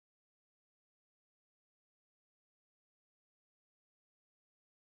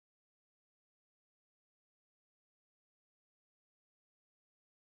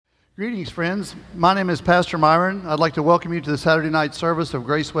Greetings, friends. My name is Pastor Myron. I'd like to welcome you to the Saturday night service of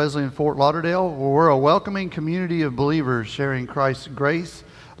Grace Wesleyan Fort Lauderdale, where we're a welcoming community of believers sharing Christ's grace,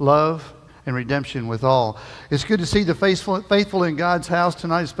 love, and redemption with all. It's good to see the faithful in God's house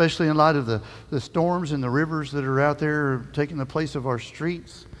tonight, especially in light of the storms and the rivers that are out there taking the place of our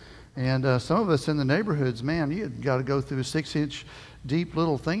streets. And some of us in the neighborhoods, man, you've got to go through a 6-inch deep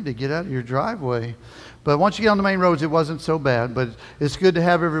little thing to get out of your driveway. But once you get on the main roads, it wasn't so bad. But it's good to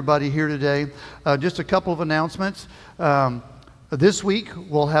have everybody here today. Just a couple of announcements. This week,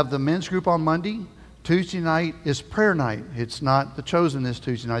 we'll have the men's group on Monday. Tuesday night is prayer night. It's not the chosen this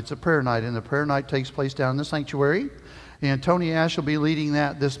Tuesday night. It's a prayer night. And the prayer night takes place down in the sanctuary. And Tony Ash will be leading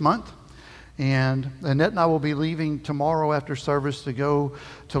that this month. And Annette and I will be leaving tomorrow after service to go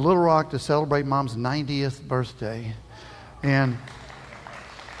to Little Rock to celebrate Mom's 90th birthday. And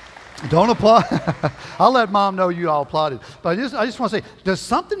don't applaud. I'll let Mom know you all applauded. But I just want to say, does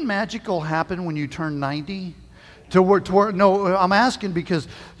something magical happen when you turn 90? No, I'm asking because,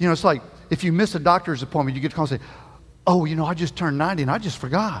 it's like if you miss a doctor's appointment, you get to call and say, oh, I just turned 90 and I just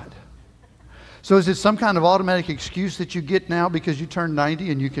forgot. So is it some kind of automatic excuse that you get now because you turned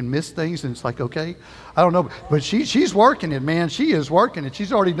 90 and you can miss things and it's like, okay, I don't know. But she's working it, man. She is working it.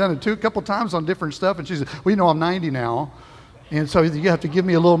 She's already done it a couple times on different stuff. And she said, well, I'm 90 now. And so you have to give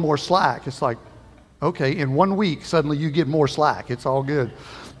me a little more slack. It's like, okay, in 1 week, suddenly you get more slack. It's all good.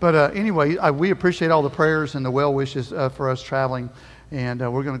 But anyway, we appreciate all the prayers and the well wishes for us traveling. And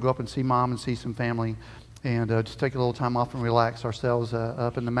we're going to go up and see Mom and see some family and just take a little time off and relax ourselves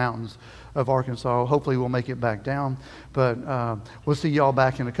up in the mountains of Arkansas. Hopefully we'll make it back down. But we'll see y'all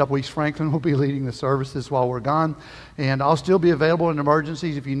back in a couple weeks. Franklin will be leading the services while we're gone. And I'll still be available in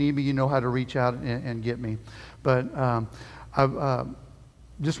emergencies. If you need me, you know how to reach out and get me. But I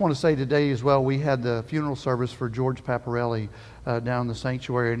just want to say today as well, we had the funeral service for George Paparelli down in the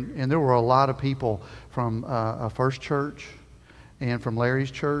sanctuary, and there were a lot of people from First Church and from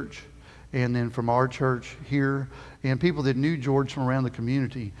Larry's church and then from our church here, and people that knew George from around the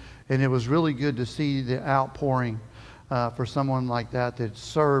community. And it was really good to see the outpouring for someone like that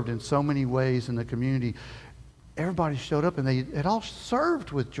served in so many ways in the community. Everybody showed up, and they had all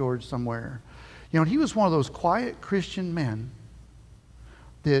served with George somewhere. He was one of those quiet Christian men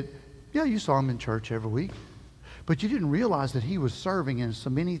that, you saw him in church every week, but you didn't realize that he was serving in so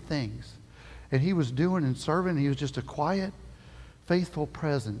many things. And he was doing and serving, and he was just a quiet, faithful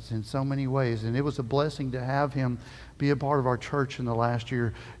presence in so many ways. And it was a blessing to have him be a part of our church in the last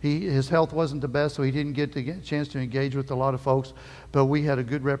year. His health wasn't the best, so he didn't get a chance to engage with a lot of folks, but we had a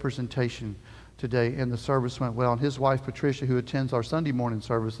good representation today, and the service went well. And his wife, Patricia, who attends our Sunday morning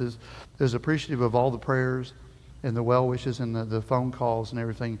services, is appreciative of all the prayers and the well wishes and the phone calls and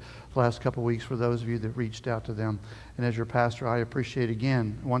everything the last couple of weeks for those of you that reached out to them. And as your pastor, I appreciate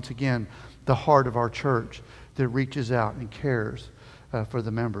once again, the heart of our church that reaches out and cares for the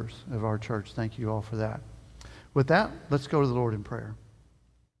members of our church. Thank you all for that. With that, let's go to the Lord in prayer.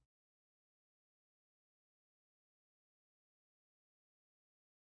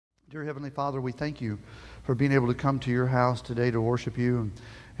 Dear Heavenly Father, we thank you for being able to come to your house today to worship you.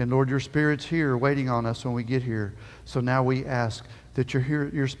 And Lord, your Spirit's here waiting on us when we get here. So now we ask that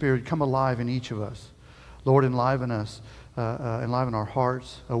your Spirit come alive in each of us. Lord, enliven us, enliven our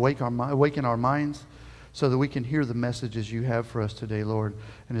hearts, awaken our minds so that we can hear the messages you have for us today, Lord.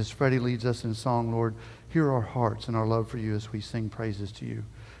 And as Freddie leads us in song, Lord, hear our hearts and our love for you as we sing praises to you.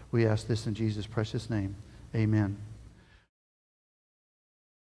 We ask this in Jesus' precious name. Amen.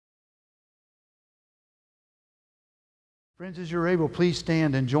 Friends, as you're able, please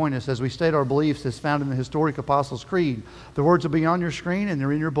stand and join us as we state our beliefs as found in the historic Apostles' Creed. The words will be on your screen and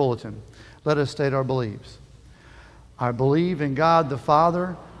they're in your bulletin. Let us state our beliefs. I believe in God the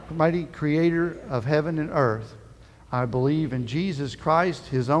Father, mighty creator of heaven and earth. I believe in Jesus Christ,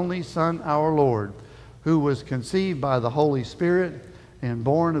 his only Son, our Lord, who was conceived by the Holy Spirit and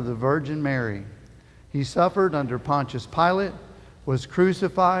born of the Virgin Mary. He suffered under Pontius Pilate, was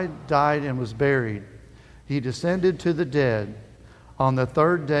crucified, died, and was buried. He descended to the dead. On the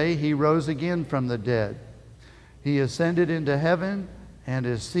third day, he rose again from the dead. He ascended into heaven and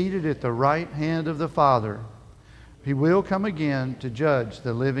is seated at the right hand of the Father. He will come again to judge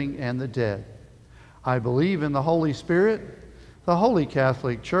the living and the dead. I believe in the Holy Spirit, the Holy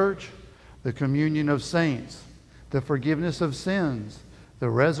Catholic Church, the communion of saints, the forgiveness of sins, the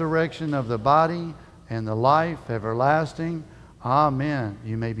resurrection of the body, and the life everlasting. Amen.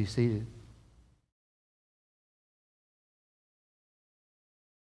 You may be seated.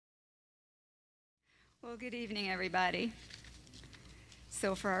 Well, good evening, everybody.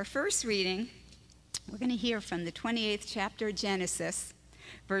 So for our first reading, we're going to hear from the 28th chapter of Genesis,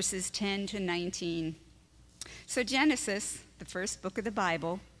 verses 10 to 19. So Genesis, the first book of the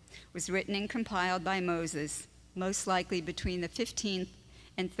Bible, was written and compiled by Moses, most likely between the 15th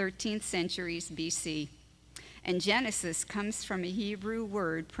and 13th centuries BC. And Genesis comes from a Hebrew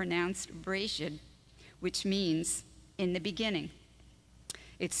word pronounced Bereshit, which means in the beginning.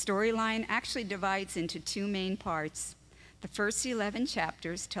 Its storyline actually divides into two main parts. The first 11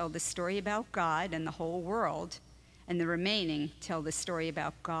 chapters tell the story about God and the whole world, and the remaining tell the story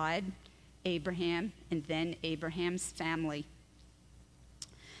about God, Abraham, and then Abraham's family.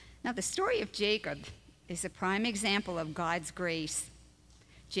 Now, the story of Jacob is a prime example of God's grace.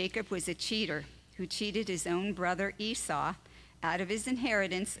 Jacob was a cheater who cheated his own brother Esau out of his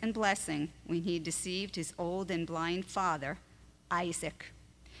inheritance and blessing when he deceived his old and blind father, Isaac.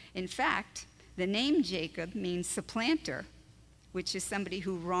 In fact, the name Jacob means supplanter, which is somebody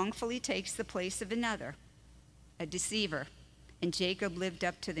who wrongfully takes the place of another, a deceiver. And Jacob lived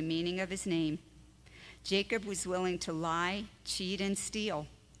up to the meaning of his name. Jacob was willing to lie, cheat, and steal.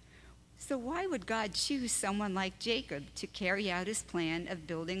 So why would God choose someone like Jacob to carry out his plan of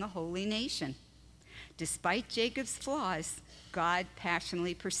building a holy nation? Despite Jacob's flaws, God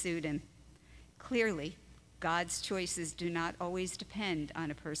passionately pursued him. Clearly, God's choices do not always depend on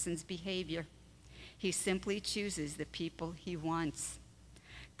a person's behavior. He simply chooses the people he wants.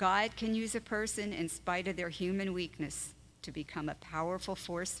 God can use a person in spite of their human weakness to become a powerful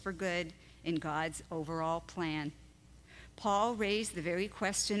force for good in God's overall plan. Paul raised the very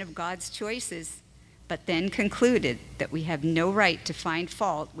question of God's choices, but then concluded that we have no right to find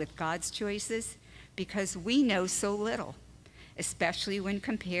fault with God's choices because we know so little, especially when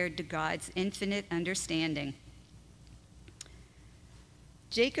compared to God's infinite understanding.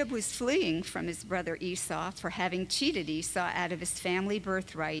 Jacob was fleeing from his brother Esau for having cheated Esau out of his family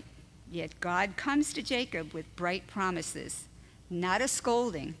birthright. Yet God comes to Jacob with bright promises, not a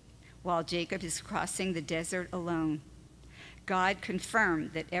scolding, while Jacob is crossing the desert alone. God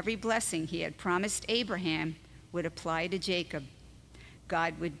confirmed that every blessing he had promised Abraham would apply to Jacob.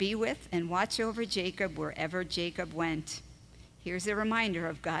 God would be with and watch over Jacob wherever Jacob went. Here's a reminder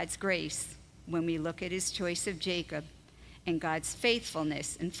of God's grace when we look at his choice of Jacob and God's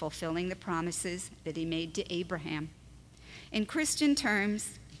faithfulness in fulfilling the promises that he made to Abraham. In Christian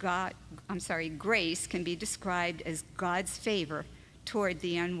terms, grace can be described as God's favor toward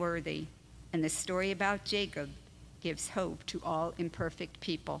the unworthy, and the story about Jacob gives hope to all imperfect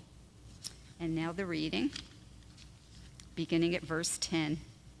people. And now the reading, beginning at verse 10.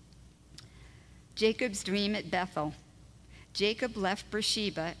 Jacob's dream at Bethel. Jacob left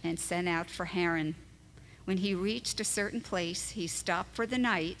Beersheba and set out for Haran. When he reached a certain place, he stopped for the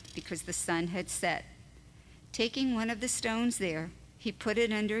night because the sun had set. Taking one of the stones there, he put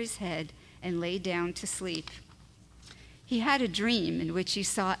it under his head and lay down to sleep. He had a dream in which he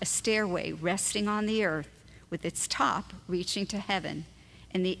saw a stairway resting on the earth with its top reaching to heaven,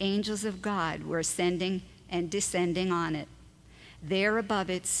 and the angels of God were ascending and descending on it. There above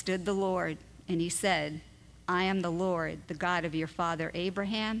it stood the Lord, and he said, I am the Lord, the God of your father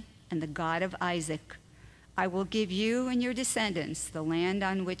Abraham and the God of Isaac. I will give you and your descendants the land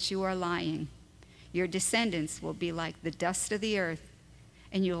on which you are lying. Your descendants will be like the dust of the earth,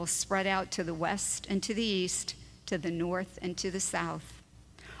 and you will spread out to the west and to the east, to the north and to the south.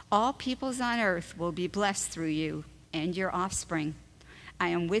 All peoples on earth will be blessed through you and your offspring. I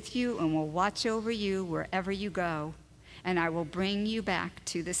am with you and will watch over you wherever you go, and I will bring you back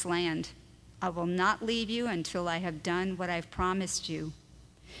to this land. I will not leave you until I have done what I've promised you.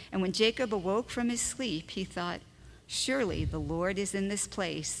 And when Jacob awoke from his sleep, he thought, surely the Lord is in this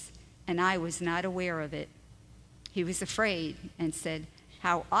place, and I was not aware of it. He was afraid and said,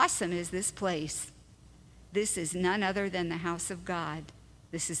 how awesome is this place! This is none other than the house of God.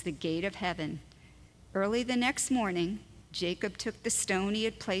 This is the gate of heaven. Early the next morning, Jacob took the stone he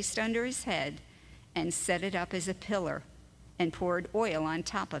had placed under his head and set it up as a pillar and poured oil on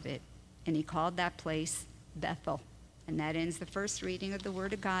top of it. And he called that place Bethel. And that ends the first reading of the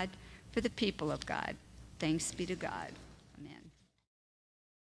Word of God for the people of God. Thanks be to God. Amen.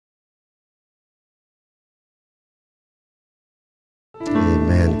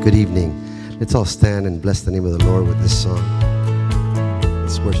 Amen. Good evening. Let's all stand and bless the name of the Lord with this song.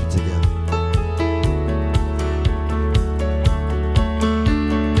 Let's worship together.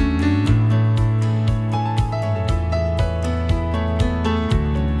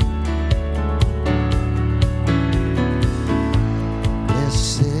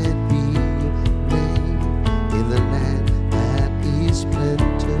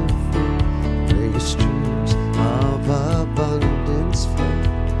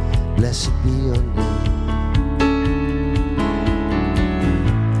 Blessed be your name.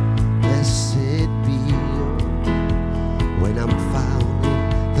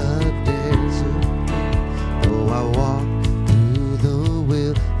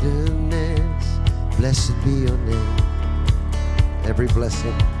 be your name. Every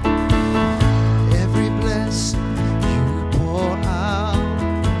blessing, every blessing you pour out,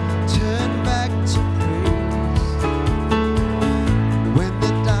 turn back to praise. When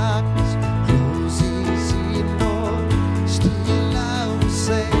the darkness closes in, Lord, still I will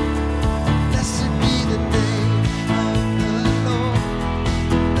say, blessed be the name of the Lord.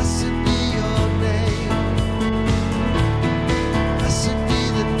 Blessed be your name. Blessed be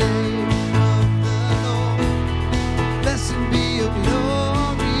the name of the Lord. Blessed be your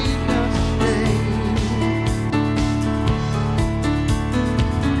glorious name.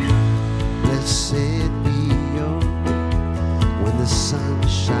 Blessed be your name when the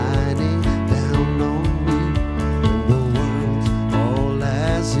sun's shining down on me, when the world's all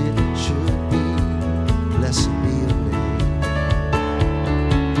as it should be. Blessed be your name.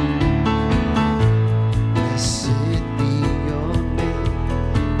 Blessed be your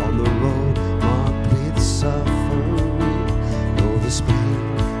name on the road marked with suffering. Though there's pain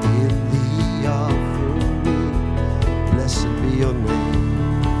in the offering, blessed be your name.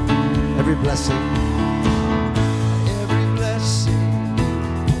 Every blessing, every blessing,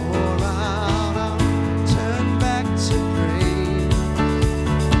 pour out, I'll turn back to praise.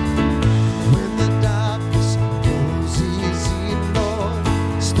 When the darkness closes in, Lord,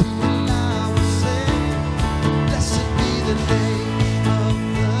 still I will say, blessed be the name of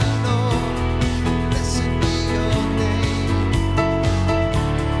the Lord. Blessed be your name.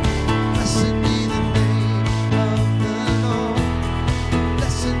 Blessed be the name of the Lord.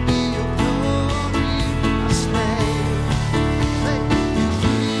 Blessed be your glorious name. Say, you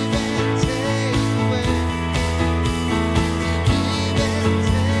give and take away. You give and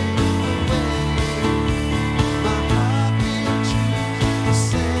take away. My heart will choose to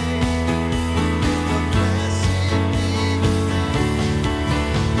say, your blessed be the name.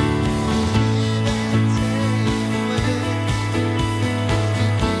 You give and take away.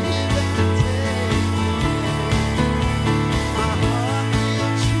 You give and take away. My heart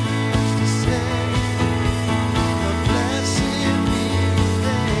will choose to say, your blessed be the name.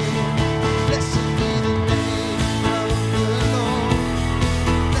 Blessed be the name of the Lord.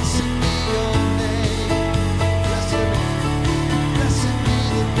 Blessed be your name. Blessed be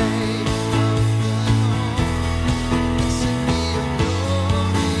the name of the Lord. Blessed be your glorious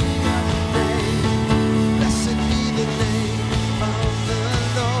name. Blessed be the name of the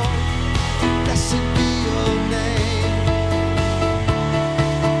Lord. Blessed be your name.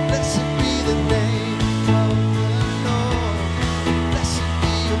 Blessed be the name of the Lord. Blessed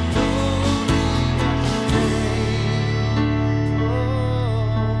be your glorious name.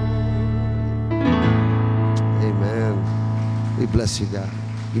 Amen. We bless you, God.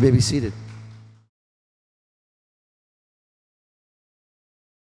 You may be seated.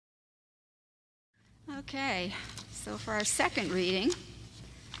 Okay, so for our second reading,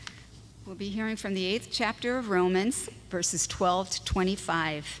 we'll be hearing from the 8th chapter of Romans, verses 12 to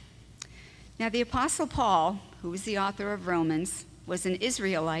 25. Now, the Apostle Paul, who was the author of Romans, was an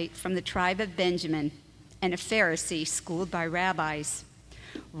Israelite from the tribe of Benjamin and a Pharisee schooled by rabbis.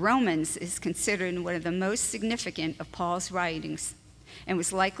 Romans is considered one of the most significant of Paul's writings and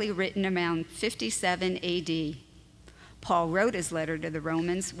was likely written around 57 AD. Paul wrote his letter to the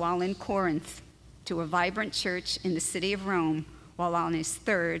Romans while in Corinth, to a vibrant church in the city of Rome, while on his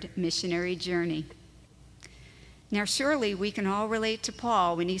third missionary journey. Now, surely we can all relate to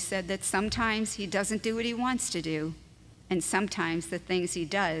Paul when he said that sometimes he doesn't do what he wants to do, and sometimes the things he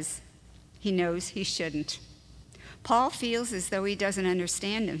does, he knows he shouldn't. Paul feels as though he doesn't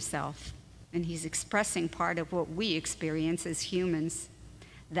understand himself, and he's expressing part of what we experience as humans.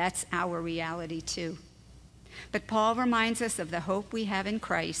 That's our reality too. But Paul reminds us of the hope we have in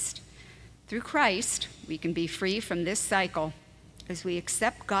Christ. Through Christ, we can be free from this cycle. As we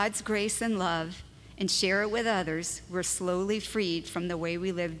accept God's grace and love and share it with others, we're slowly freed from the way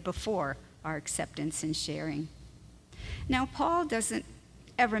we lived before our acceptance and sharing. Now, Paul doesn't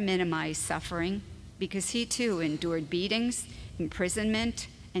ever minimize suffering because he too endured beatings, imprisonment,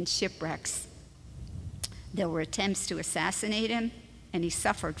 and shipwrecks. There were attempts to assassinate him, and he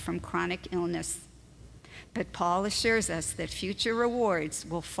suffered from chronic illness. But Paul assures us that future rewards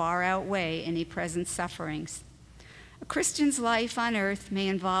will far outweigh any present sufferings. A Christian's life on earth may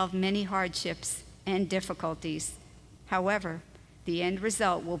involve many hardships and difficulties. However, the end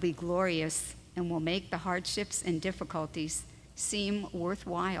result will be glorious and will make the hardships and difficulties seem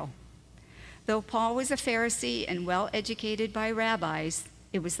worthwhile. Though Paul was a Pharisee and well-educated by rabbis,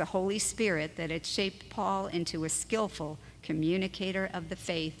 it was the Holy Spirit that had shaped Paul into a skillful communicator of the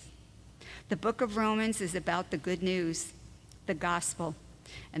faith. The book of Romans is about the good news, the gospel,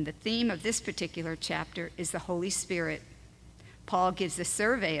 And the theme of this particular chapter is the Holy Spirit. Paul gives a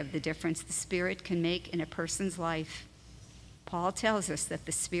survey of the difference the Spirit can make in a person's life. Paul tells us that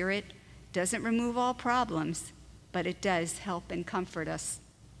the Spirit doesn't remove all problems, but it does help and comfort us.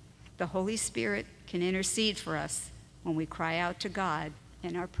 The Holy Spirit can intercede for us when we cry out to God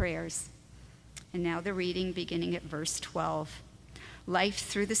in our prayers. And now the reading beginning at verse 12. Life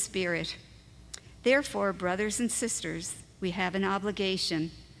through the Spirit. Therefore, brothers and sisters, we have an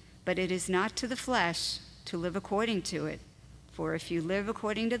obligation, but it is not to the flesh to live according to it. For if you live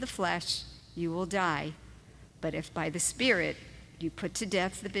according to the flesh, you will die. But if by the Spirit you put to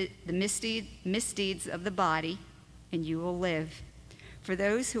death the misdeeds of the body, and you will live. For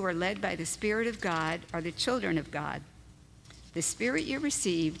those who are led by the Spirit of God are the children of God. The Spirit you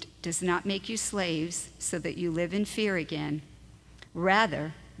received does not make you slaves so that you live in fear again.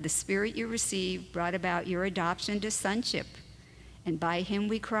 Rather, the Spirit you received brought about your adoption to sonship, and by him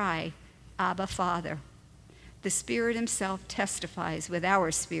we cry, Abba, Father. The Spirit himself testifies with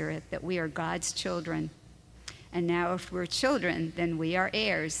our spirit that we are God's children. And now if we're children, then we are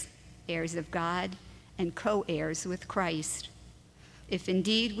heirs, heirs of God and co-heirs with Christ. If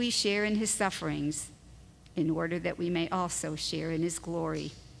indeed we share in his sufferings, in order that we may also share in his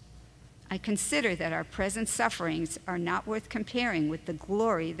glory. I consider that our present sufferings are not worth comparing with the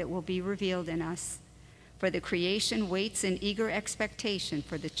glory that will be revealed in us. For the creation waits in eager expectation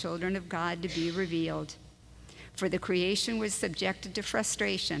for the children of God to be revealed. For the creation was subjected to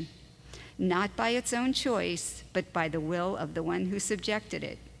frustration, not by its own choice, but by the will of the one who subjected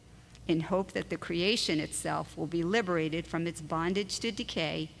it, in hope that the creation itself will be liberated from its bondage to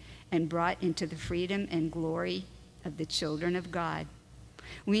decay and brought into the freedom and glory of the children of God.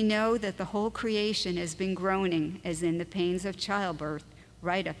 We know that the whole creation has been groaning as in the pains of childbirth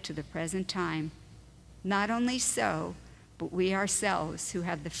right up to the present time. Not only so, but we ourselves who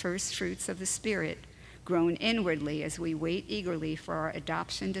have the first fruits of the Spirit groan inwardly as we wait eagerly for our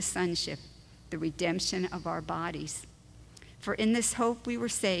adoption to sonship, the redemption of our bodies. For in this hope we were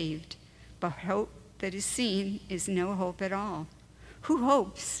saved, but hope that is seen is no hope at all. Who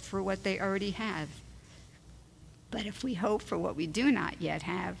hopes for what they already have? But if we hope for what we do not yet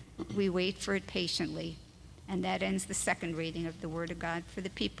have, we wait for it patiently. And that ends the second reading of the Word of God for the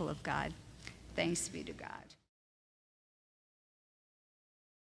people of God. Thanks be to God.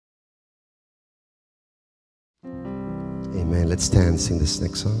 Amen. Let's stand and sing this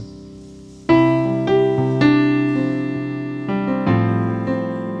next song.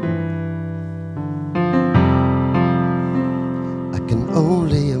 I can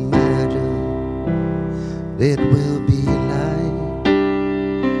only imagine it will be like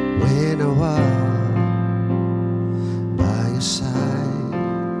when I walk by your side.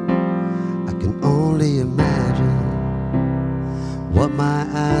 I can only imagine what my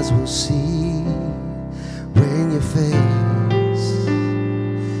eyes will see when your face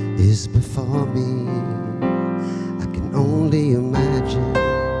is before me. I can only imagine.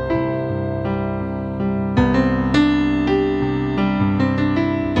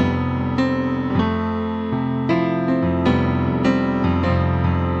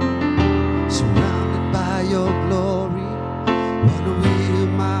 Surrounded by your glory, what will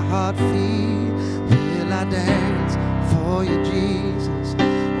my heart feel? Will I dance for you, Jesus?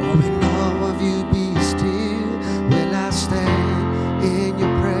 Or in awe of you be still? Will I stand in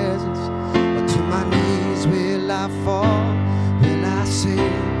your presence? Or to my knees will I fall? Will I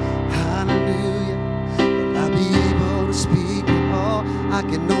sing hallelujah? Will I be able to speak at all? I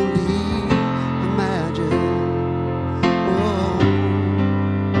can only imagine. Oh,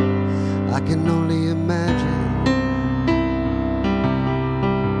 I can only imagine.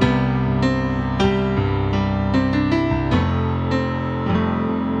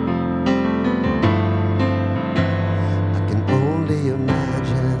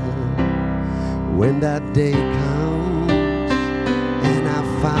 When that day comes and I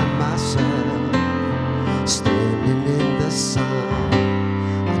find myself standing in the sun,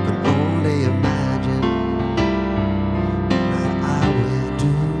 I can only imagine what I will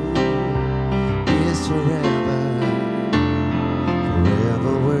do is forever,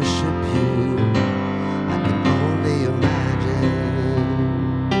 forever worship you. I can only imagine.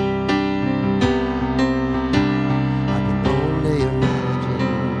 I can only imagine.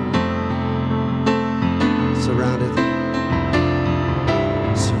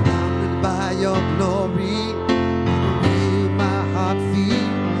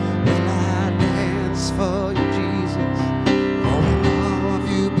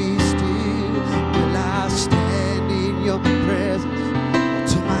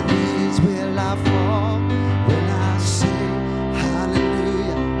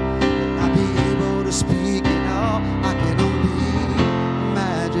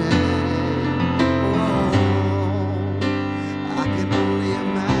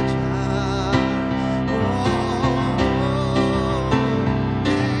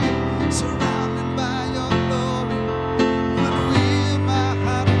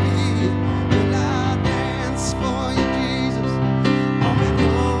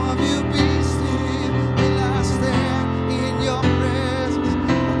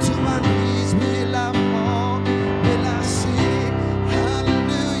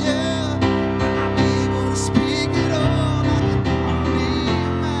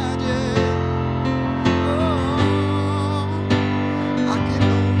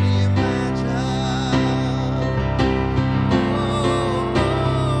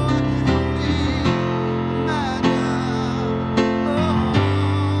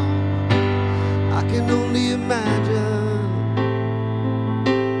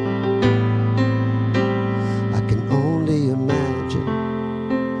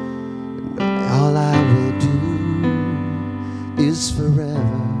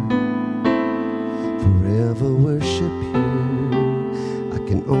 forever worship you. I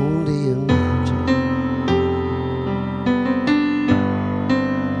can only imagine.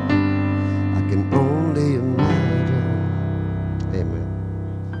 I can only imagine. Amen.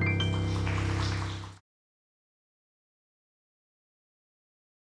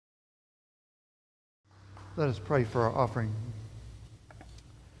 Let us pray for our offering.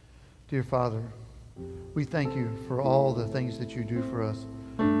 Dear Father, we thank you for all the things that you do for us.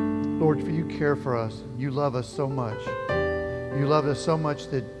 Lord, for you care for us. You love us so much. You love us so much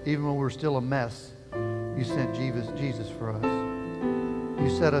that even when we're still a mess, you sent Jesus for us. You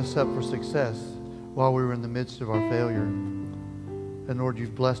set us up for success while we were in the midst of our failure. And Lord,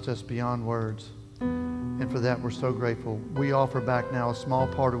 you've blessed us beyond words. And for that, we're so grateful. We offer back now a small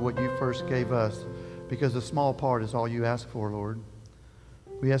part of what you first gave us, because a small part is all you ask for, Lord.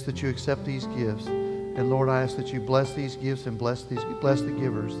 We ask that you accept these gifts. And Lord, I ask that you bless these gifts and bless the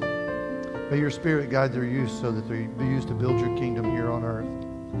givers. May your Spirit guide their use so that they be used to build your kingdom here on earth.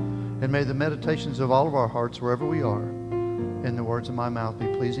 And may the meditations of all of our hearts, wherever we are, and the words of my mouth be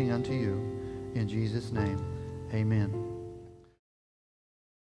pleasing unto you. In Jesus' name, amen.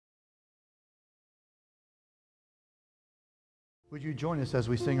 Would you join us as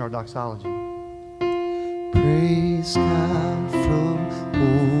we sing our doxology? Praise God from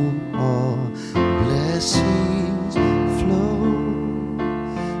whom all blessings flow.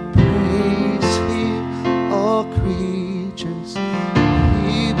 Praise Him, all creatures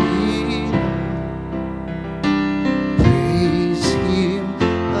He below. Praise Him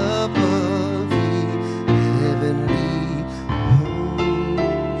above the heavenly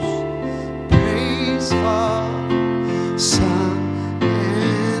hosts. Praise Father, Son,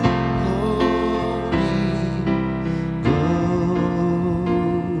 and Holy Ghost.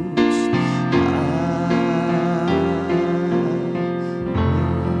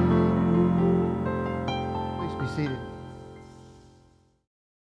 Please be seated.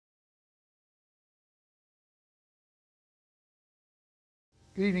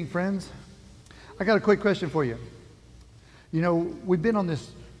 Good evening, friends. I got a quick question for you. You know, we've been on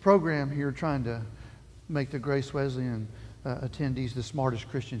this program here trying to make the Grace Wesleyan attendees the smartest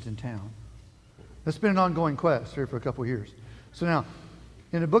Christians in town. That's been an ongoing quest here for a couple of years. So now,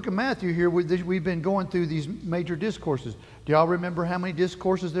 in the book of Matthew here, we've been going through these major discourses. Do y'all remember how many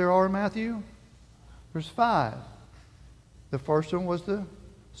discourses there are in Matthew? There's 5. The first one was the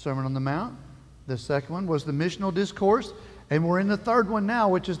Sermon on the Mount. The second one was the missional discourse. And we're in the third one now,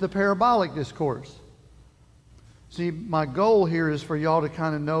 which is the parabolic discourse. See, my goal here is for y'all to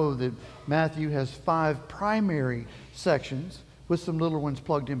kind of know that Matthew has 5 primary sections with some little ones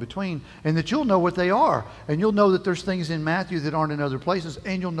plugged in between, and that you'll know what they are. And you'll know that there's things in Matthew that aren't in other places,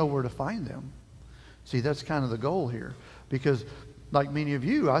 and you'll know where to find them. See, that's kind of the goal here. Because like many of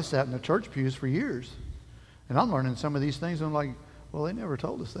you, I sat in the church pews for years. And I'm learning some of these things, and I'm like, well, they never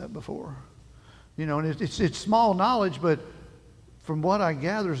told us that before. You know, and it's small knowledge, but from what I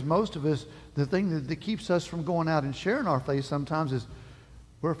gather, is most of us, the thing that keeps us from going out and sharing our faith sometimes is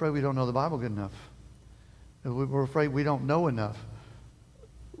we're afraid we don't know the Bible good enough. We're afraid we don't know enough.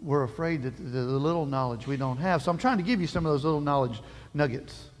 We're afraid that the little knowledge we don't have. So I'm trying to give you some of those little knowledge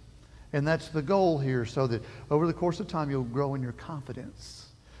nuggets. And that's the goal here, so that over the course of time you'll grow in your confidence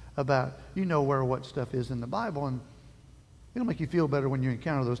about, you know, where what stuff is in the Bible. And it'll make you feel better when you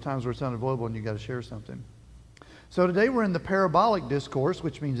encounter those times where it's unavoidable and you got to share something. So today we're in the parabolic discourse,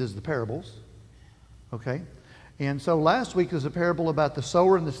 which means is the parables. Okay? And so last week was a parable about the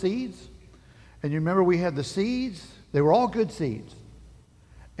sower and the seeds. And you remember we had the seeds. They were all good seeds.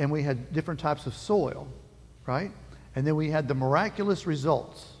 And we had different types of soil, right? And then we had the miraculous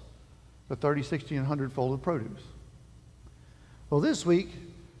results, the 30, 60, and 100-fold of produce. Well, this week,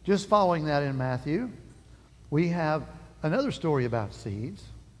 just following that in Matthew, we have another story about seeds.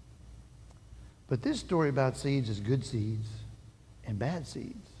 But this story about seeds is good seeds and bad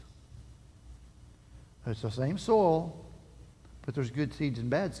seeds. It's the same soil, but there's good seeds and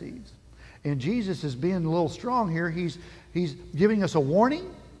bad seeds. And Jesus is being a little strong here. He's giving us a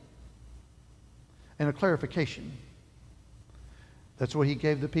warning and a clarification. That's what he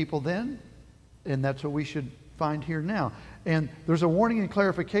gave the people then, and that's what we should find here now. And there's a warning and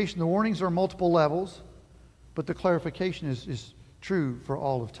clarification. The warnings are multiple levels, but the clarification is true for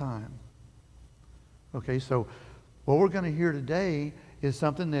all of time. Okay, so what we're going to hear today is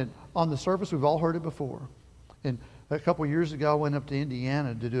something that on the surface we've all heard it before. And a couple of years ago I went up to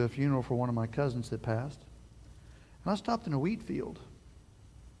Indiana to do a funeral for one of my cousins that passed. And I stopped in a wheat field.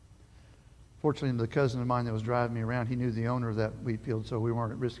 Fortunately, the cousin of mine that was driving me around, he knew the owner of that wheat field, so we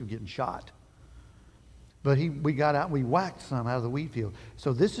weren't at risk of getting shot. But we got out and we whacked some out of the wheat field.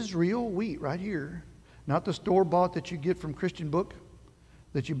 So this is real wheat right here. Not the store-bought that you get from Christian Book,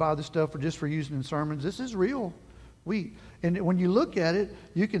 that you buy the stuff just for using in sermons. This is real wheat. And when you look at it,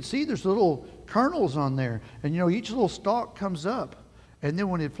 you can see there's little kernels on there. And each little stalk comes up. And then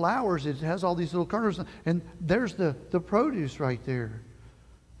when it flowers, it has all these little kernels. And there's the produce right there.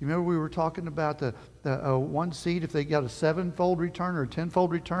 You remember we were talking about the one seed, if they got a 7-fold return or a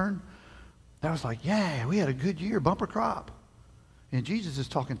 10-fold return? That was like, yeah, we had a good year, bumper crop. And Jesus is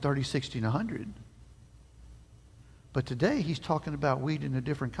talking 30, 60, and 100. But today he's talking about wheat in a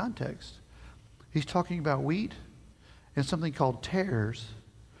different context. He's talking about wheat and something called tares.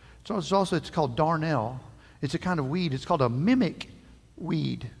 So it's called darnel. It's a kind of weed. It's called a mimic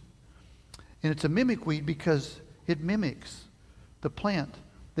weed. And it's a mimic weed because it mimics the plant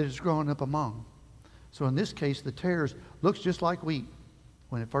that it's growing up among. So in this case, the tares looks just like wheat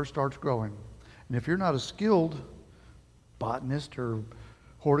when it first starts growing. And if you're not a skilled botanist or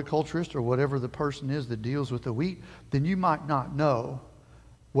horticulturist or whatever the person is that deals with the wheat, then you might not know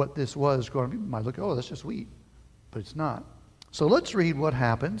what this was growing up. You might look, oh, that's just wheat. But it's not. So let's read what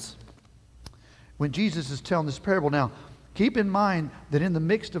happens when Jesus is telling this parable. Now, keep in mind that in the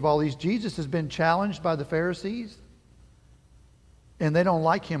midst of all these, Jesus has been challenged by the Pharisees. And they don't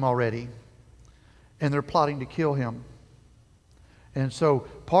like him already. And they're plotting to kill him. And so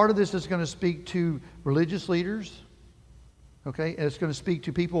part of this is going to speak to religious leaders. Okay? And it's going to speak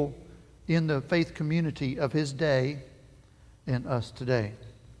to people in the faith community of his day and us today.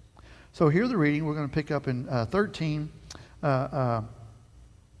 So here the reading. We're going to pick up in 13,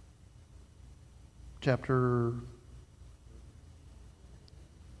 chapter...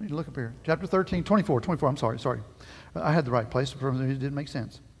 I need to look up here. Chapter 13, 24, I'm sorry. I had the right place, but it didn't make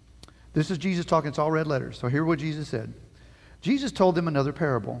sense. This is Jesus talking. It's all red letters. So hear what Jesus said. Jesus told them another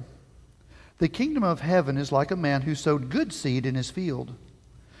parable. The kingdom of heaven is like a man who sowed good seed in his field.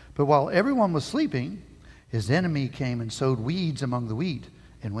 But while everyone was sleeping, his enemy came and sowed weeds among the wheat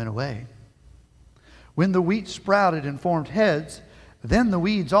and went away. When the wheat sprouted and formed heads, then the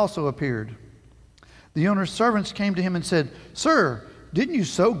weeds also appeared. The owner's servants came to him and said, "Sir, didn't you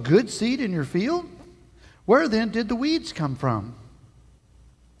sow good seed in your field? Where then did the weeds come from?"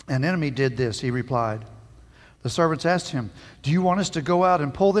 "An enemy did this," he replied. The servants asked him, "Do you want us to go out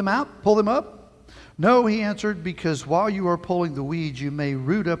and pull them up?" "No," he answered, "because while you are pulling the weeds, you may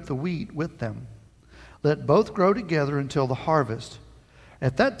root up the wheat with them. Let both grow together until the harvest.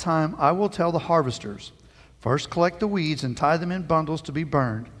 At that time I will tell the harvesters, first collect the weeds and tie them in bundles to be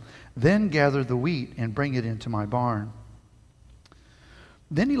burned, then gather the wheat and bring it into my barn."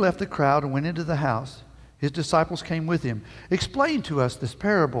 Then he left the crowd and went into the house. His disciples came with him. "Explain to us this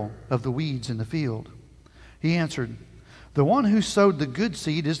parable of the weeds in the field." He answered, "The one who sowed the good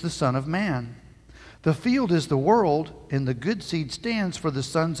seed is the Son of Man. The field is the world, and the good seed stands for the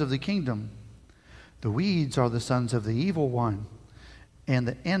sons of the kingdom. The weeds are the sons of the evil one, and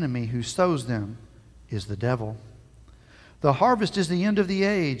the enemy who sows them is the devil. The harvest is the end of the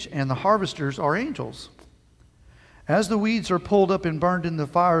age, and the harvesters are angels. As the weeds are pulled up and burned in the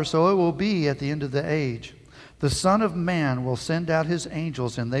fire, so it will be at the end of the age. The Son of Man will send out his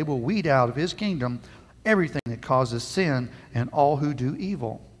angels, and they will weed out of his kingdom everything that causes sin and all who do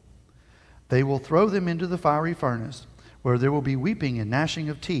evil. They will throw them into the fiery furnace, where there will be weeping and gnashing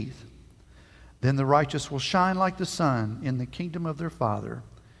of teeth. Then the righteous will shine like the sun in the kingdom of their Father.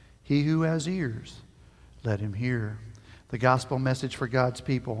 He who has ears, let him hear." The gospel message for God's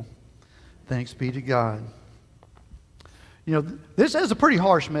people. Thanks be to God. This is a pretty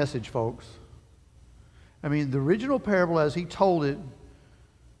harsh message, folks. I mean, the original parable, as he told it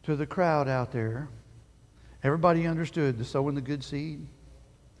to the crowd out there, everybody understood the sowing the good seed.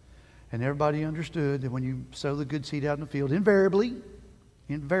 And everybody understood that when you sow the good seed out in the field, invariably,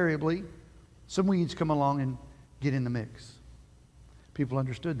 some weeds come along and get in the mix. People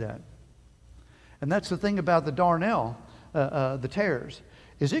understood that. And that's the thing about the darnel, the tares,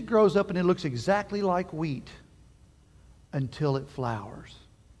 is it grows up and it looks exactly like wheat until it flowers.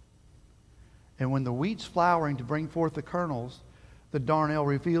 And when the wheat's flowering to bring forth the kernels, the darnel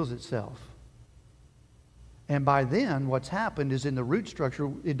reveals itself. And by then, what's happened is in the root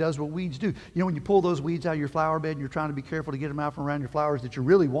structure, it does what weeds do. When you pull those weeds out of your flower bed and you're trying to be careful to get them out from around your flowers that you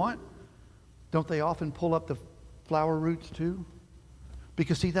really want, don't they often pull up the flower roots too?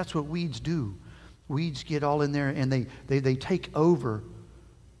 Because see, that's what weeds do. Weeds get all in there and they take over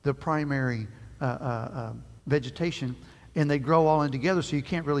the primary vegetation, and they grow all in together so you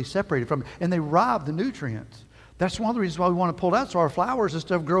can't really separate it from it. And they rob the nutrients. That's one of the reasons why we want to pull it out, so our flowers and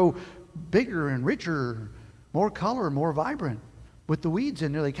stuff grow bigger and richer, more color, more vibrant. With the weeds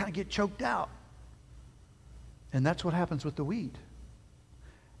in there, they kind of get choked out. And that's what happens with the wheat.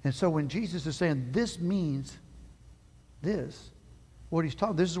 And so when Jesus is saying this means this, what he's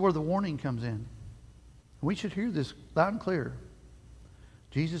talking, this is where the warning comes in. We should hear this loud and clear.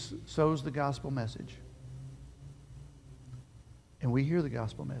 Jesus sows the gospel message. And we hear the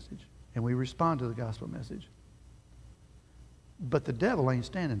gospel message. And we respond to the gospel message. But the devil ain't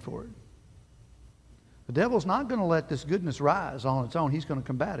standing for it. The devil's not going to let this goodness rise on its own. He's going to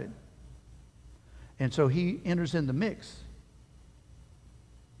combat it. And so he enters in the mix.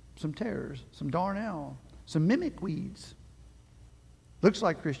 Some tares, some darnel, some mimic weeds. Looks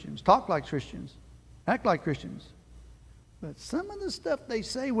like Christians, talk like Christians, act like Christians. But some of the stuff they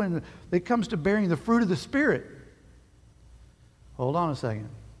say when it comes to bearing the fruit of the Spirit, hold on a second.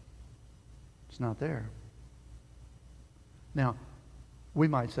 It's not there. Now, we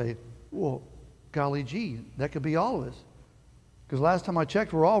might say, well, golly gee, that could be all of us. Because last time I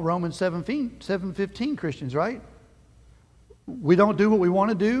checked, we're all Romans 7:15 Christians, right? We don't do what we want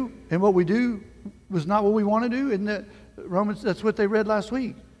to do, and what we do was not what we want to do. Isn't that Romans? That's what they read last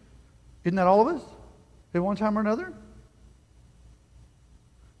week. Isn't that all of us at one time or another?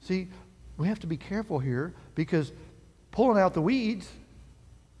 See, we have to be careful here because pulling out the weeds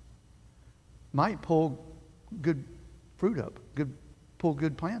might pull good fruit up, pull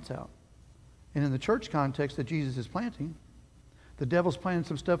good plants out. And in the church context that Jesus is planting, the devil's planting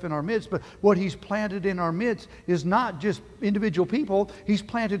some stuff in our midst, but what he's planted in our midst is not just individual people. He's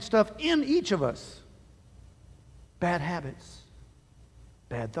planted stuff in each of us. Bad habits,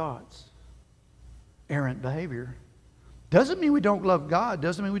 bad thoughts, errant behavior. Doesn't mean we don't love God.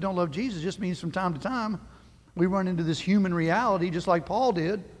 Doesn't mean we don't love Jesus. It just means from time to time we run into this human reality just like Paul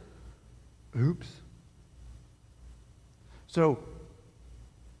did. Oops. So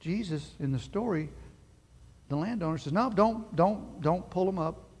Jesus in the story, the landowner says, no, don't pull them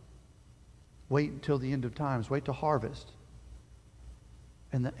up. Wait until the end of times. Wait to harvest.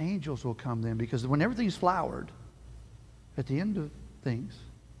 And the angels will come then, because when everything's flowered, at the end of things,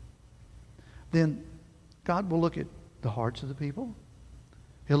 then God will look at the hearts of the people.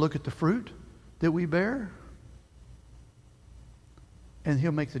 He'll look at the fruit that we bear. And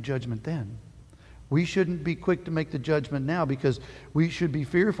he'll make the judgment then. We shouldn't be quick to make the judgment now, because we should be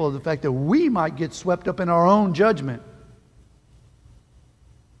fearful of the fact that we might get swept up in our own judgment.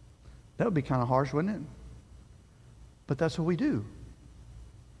 That would be kind of harsh, wouldn't it? But that's what we do.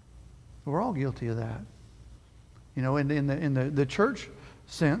 We're all guilty of that. You know, in the church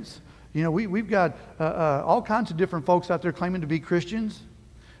sense, you know, we've got all kinds of different folks out there claiming to be Christians.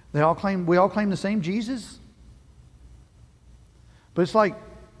 We all claim the same Jesus. But it's like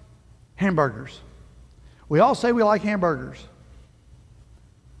hamburgers. We all say we like hamburgers.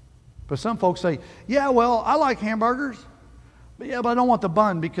 But some folks say, yeah, well, I like hamburgers. But I don't want the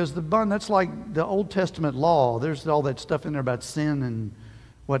bun, because the bun, that's like the Old Testament law. There's all that stuff in there about sin and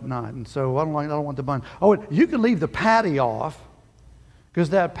whatnot. And so I don't want the bun. Oh, you can leave the patty off, because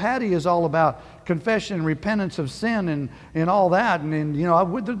that patty is all about confession and repentance of sin and all that. And you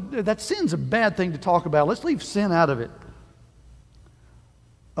know, that sin's a bad thing to talk about. Let's leave sin out of it.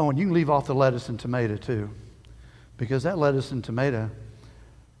 Oh, and you can leave off the lettuce and tomato too, because that lettuce and tomato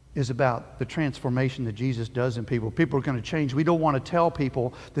is about the transformation that Jesus does in people. People are going to change. We don't want to tell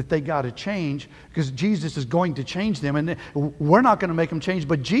people that they got to change, because Jesus is going to change them, and we're not going to make them change,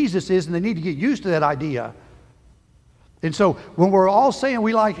 but Jesus is, and they need to get used to that idea. And so when we're all saying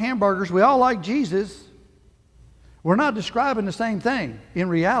we like hamburgers, we all like Jesus, we're not describing the same thing in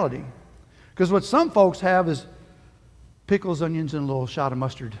reality. Because what some folks have is pickles, onions, and a little shot of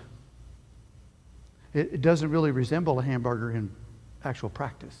mustard. It doesn't really resemble a hamburger in actual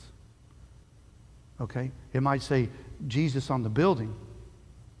practice. Okay? It might say Jesus on the building.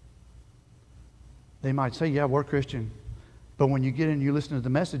 They might say, yeah, we're Christian. But when you get in, you listen to the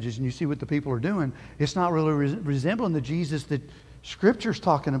messages and you see what the people are doing, it's not really resembling the Jesus that Scripture's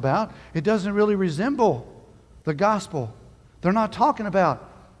talking about. It doesn't really resemble the gospel. They're not talking about,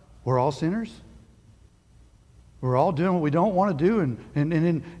 we're all sinners. We're all doing what we don't want to do,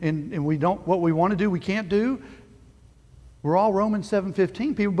 and we don't, what we want to do, we can't do. We're all Romans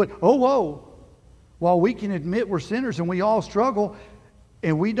 7:15 people, but oh, whoa. While we can admit we're sinners and we all struggle,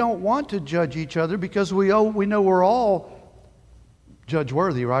 and we don't want to judge each other, because we know we're all judge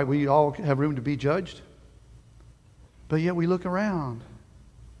worthy, right? We all have room to be judged. But yet we look around,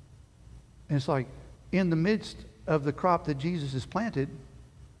 and it's like in the midst of the crop that Jesus has planted,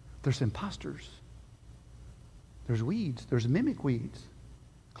 there's imposters. There's weeds. There's mimic weeds,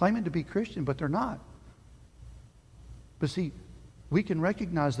 claiming to be Christian, but they're not. But see, we can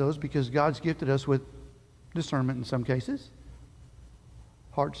recognize those because God's gifted us with discernment in some cases,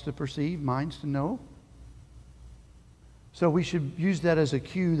 hearts to perceive, minds to know. So we should use that as a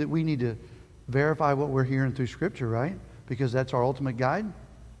cue that we need to verify what we're hearing through Scripture, right? Because that's our ultimate guide.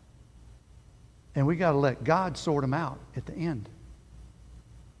 And we got to let God sort them out at the end.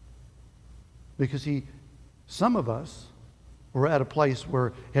 Because some of us were at a place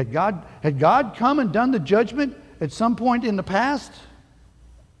where had God come and done the judgment at some point in the past?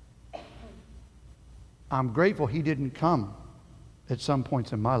 I'm grateful He didn't come at some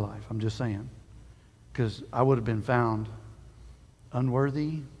points in my life. I'm just saying. Because I would have been found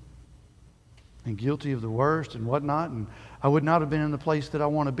unworthy and guilty of the worst and whatnot, and I would not have been in the place that I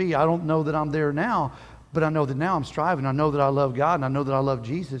want to be. I don't know that I'm there now, but I know that now I'm striving. I know that I love God, and I know that I love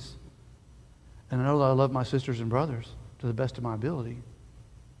Jesus, and I know that I love my sisters and brothers to the best of my ability.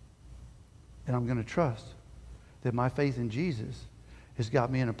 And I'm going to trust that my faith in Jesus has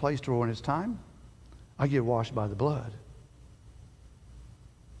got me in a place to where when it's time, I get washed by the blood.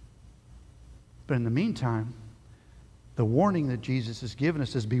 But in the meantime, the warning that Jesus has given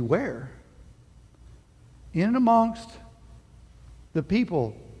us is beware. In and amongst the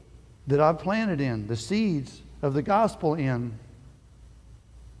people that I've planted in, the seeds of the gospel in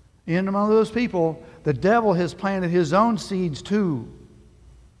among those people, the devil has planted his own seeds too.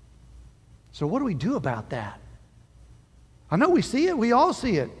 So what do we do about that? I know we see it. We all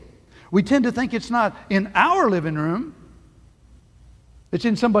see it. We tend to think it's not in our living room. It's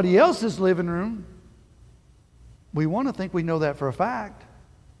in somebody else's living room. We want to think we know that for a fact.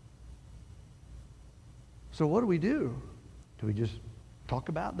 So what do we do? Do we just talk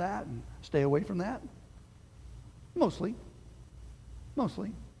about that and stay away from that? Mostly.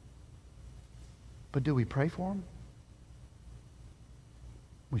 Mostly. But do we pray for them?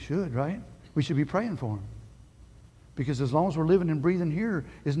 We should, right? We should be praying for them. Because as long as we're living and breathing here,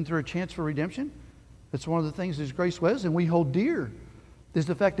 isn't there a chance for redemption? That's one of the things that Grace Wesleyan we hold dear, is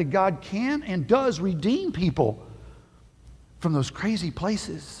the fact that God can and does redeem people from those crazy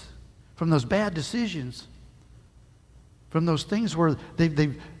places, from those bad decisions, from those things where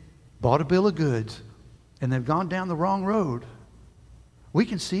they've bought a bill of goods and they've gone down the wrong road. We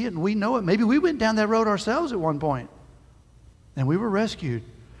can see it and we know it. Maybe we went down that road ourselves at one point and we were rescued.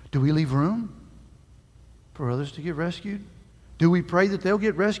 Do we leave room for others to get rescued? Do we pray that they'll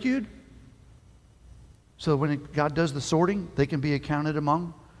get rescued? So when God does the sorting, they can be accounted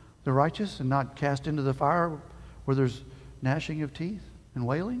among the righteous and not cast into the fire where there's gnashing of teeth and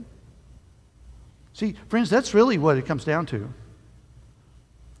wailing? See, friends, that's really what it comes down to.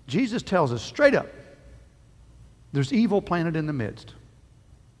 Jesus tells us straight up, there's evil planted in the midst.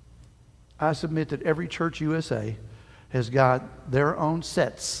 I submit that every church USA has got their own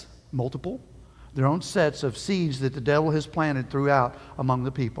sets, multiple, their own sets of seeds that the devil has planted throughout among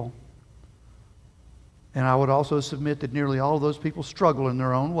the people. And I would also submit that nearly all of those people struggle in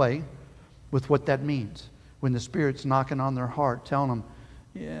their own way with what that means. When the Spirit's knocking on their heart, telling them,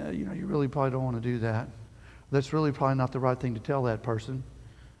 yeah, you really probably don't want to do that. That's really probably not the right thing to tell that person.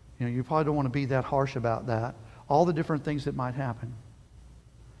 You probably don't want to be that harsh about that. All the different things that might happen.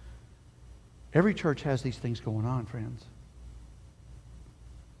 Every church has these things going on, friends.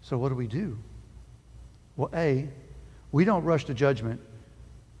 So what do we do? Well, A, we don't rush to judgment.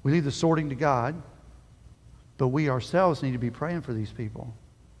 We leave the sorting to God. But we ourselves need to be praying for these people.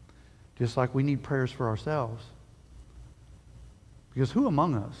 Just like we need prayers for ourselves. Because who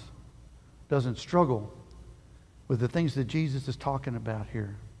among us doesn't struggle with the things that Jesus is talking about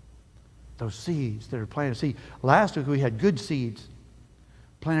here? Those seeds that are planted. See, last week we had good seeds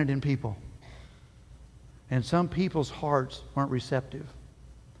planted in people. And some people's hearts weren't receptive.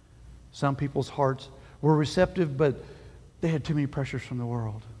 Some people's hearts were receptive, but they had too many pressures from the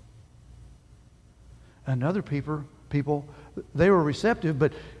world. And other people, they were receptive,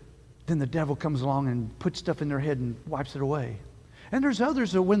 but then the devil comes along and puts stuff in their head and wipes it away. And there's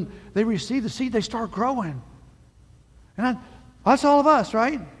others that when they receive the seed, they start growing. And that's all of us,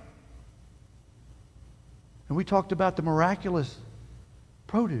 right? And we talked about the miraculous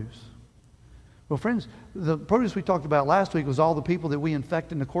produce. Well, friends, the produce we talked about last week was all the people that we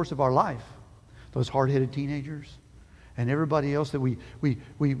infect in the course of our life. Those hard-headed teenagers and everybody else that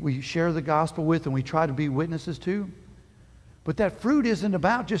we share the gospel with and we try to be witnesses to. But that fruit isn't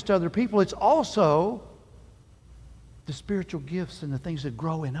about just other people. It's also the spiritual gifts and the things that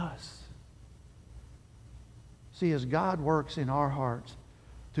grow in us. See, as God works in our hearts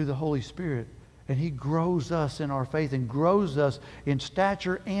through the Holy Spirit, and He grows us in our faith and grows us in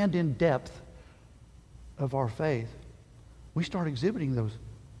stature and in depth of our faith, we start exhibiting those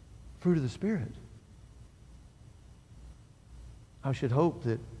fruit of the Spirit. I should hope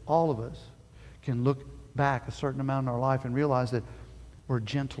that all of us can look back a certain amount in our life and realize that we're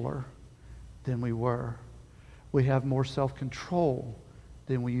gentler than we were. We have more self-control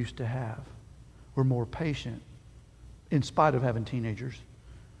than we used to have. We're more patient, in spite of having teenagers.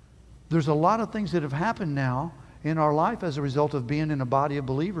 There's a lot of things that have happened now in our life as a result of being in a body of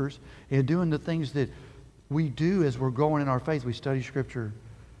believers and doing the things that we do as we're growing in our faith. We study Scripture.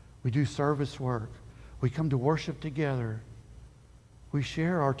 We do service work. We come to worship together. We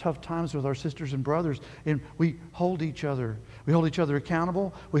share our tough times with our sisters and brothers, and we hold each other. We hold each other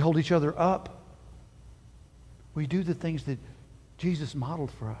accountable. We hold each other up. We do the things that Jesus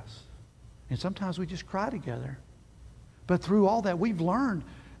modeled for us. And sometimes we just cry together. But through all that, we've learned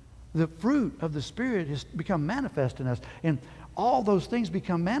the fruit of the Spirit has become manifest in us. And all those things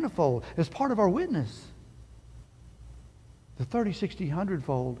become manifold as part of our witness. The 30, 60,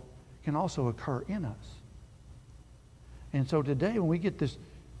 100-fold can also occur in us. And so today, when we get this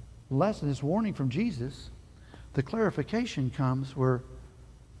lesson, this warning from Jesus, the clarification comes where,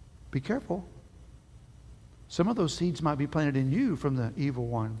 be careful. Some of those seeds might be planted in you from the evil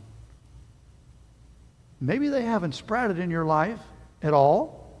one. Maybe they haven't sprouted in your life at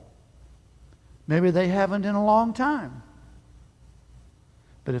all. Maybe they haven't in a long time.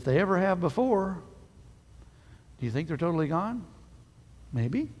 But if they ever have before, do you think they're totally gone?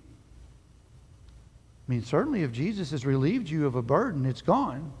 Maybe. I mean, certainly if Jesus has relieved you of a burden, it's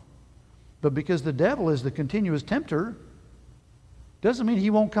gone. But because the devil is the continuous tempter, doesn't mean he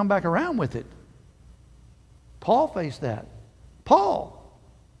won't come back around with it. Paul faced that. Paul,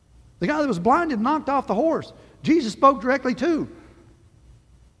 the guy that was blinded, knocked off the horse, Jesus spoke directly to.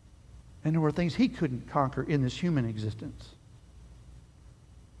 And there were things he couldn't conquer in this human existence.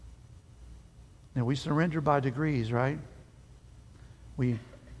 Now, we surrender by degrees, right? We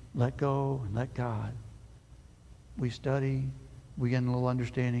let go and let God. We study. We get a little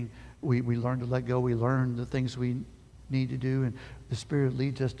understanding. We learn to let go. We learn the things we need to do. And the Spirit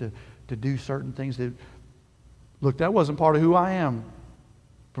leads us to do certain things that, look, that wasn't part of who I am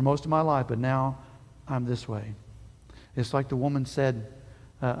for most of my life, but now I'm this way. It's like the woman said,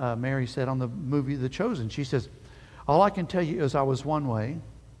 Mary said on the movie The Chosen. She says, all I can tell you is I was one way,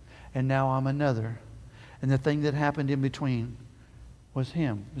 and now I'm another. And the thing that happened in between was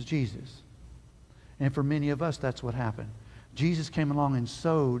Him, was Jesus. And for many of us, that's what happened. Jesus came along and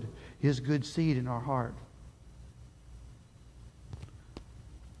sowed His good seed in our heart.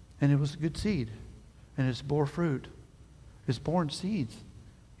 And it was a good seed. And it's bore fruit. It's borne seeds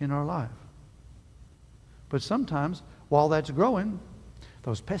in our life. But sometimes, while that's growing,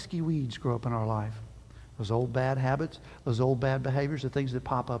 those pesky weeds grow up in our life. Those old bad habits, those old bad behaviors, the things that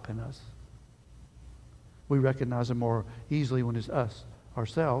pop up in us. We recognize them more easily when it's us,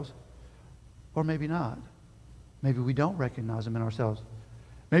 ourselves, or maybe not. Maybe we don't recognize them in ourselves.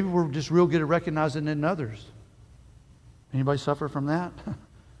 Maybe we're just real good at recognizing it in others. Anybody suffer from that?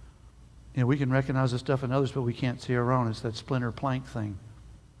 You know, we can recognize the stuff in others, but we can't see our own. It's that splinter plank thing.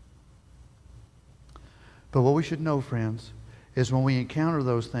 But what we should know, friends, is when we encounter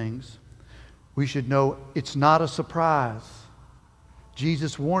those things, we should know it's not a surprise.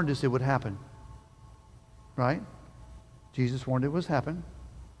 Jesus warned us it would happen. Right? Jesus warned it would happen.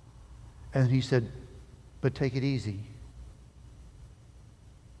 And He said, but take it easy.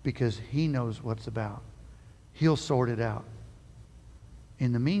 Because He knows what's about. He'll sort it out.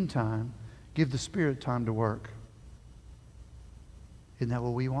 In the meantime, give the Spirit time to work. Isn't that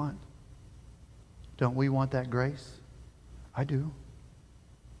what we want? Don't we want that grace? I do.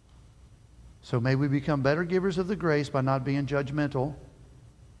 So may we become better givers of the grace by not being judgmental.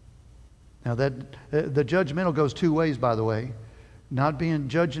 Now that the judgmental goes two ways, by the way. Not being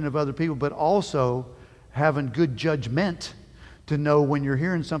judging of other people, but also having good judgment to know when you're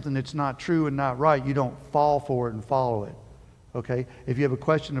hearing something that's not true and not right, you don't fall for it and follow it. Okay? If you have a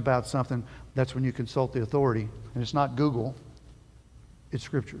question about something, that's when you consult the authority. And it's not Google. It's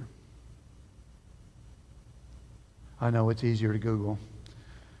Scripture. I know it's easier to Google.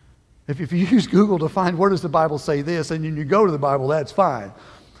 If you use Google to find where does the Bible say this, and then you go to the Bible, that's fine.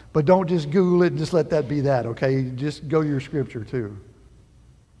 But don't just Google it and just let that be that, okay? Just go to your Scripture too.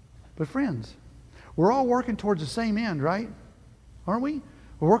 But friends, we're all working towards the same end, right? Aren't we?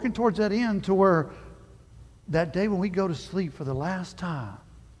 We're working towards that end to where that day when we go to sleep for the last time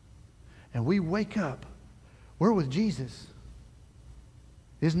and we wake up, we're with Jesus.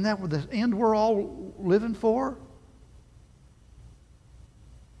 Isn't that what the end we're all living for?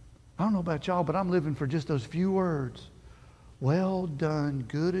 I don't know about y'all, but I'm living for just those few words. Well done,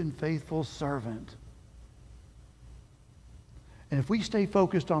 good and faithful servant. And if we stay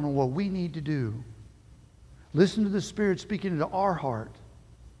focused on what we need to do, listen to the Spirit speaking into our heart.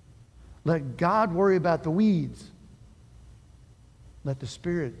 Let God worry about the weeds. Let the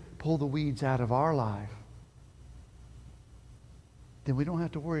Spirit pull the weeds out of our life. then we don't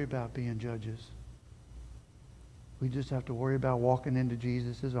have to worry about being judges. We just have to worry about walking into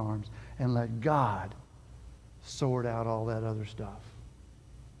Jesus' arms and let God sort out all that other stuff.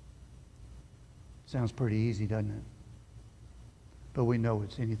 Sounds pretty easy, doesn't it? But we know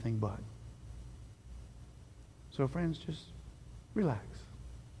it's anything but. So friends, just relax.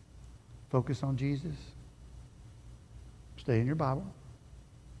 Focus on Jesus. Stay in your Bible.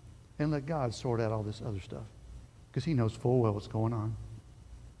 And let God sort out all this other stuff. Because he knows full well what's going on.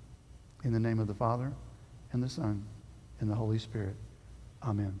 In the name of the Father, and the Son, and the Holy Spirit.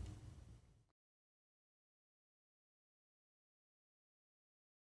 Amen.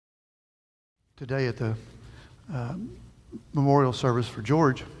 Today at the memorial service for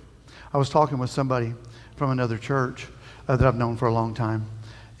George, I was talking with somebody from another church that I've known for a long time.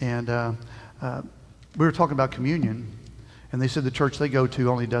 And we were talking about communion. And they said the church they go to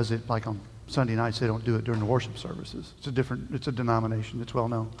only does it like on Sunday nights. They don't do it during the worship services. It's a denomination. It's well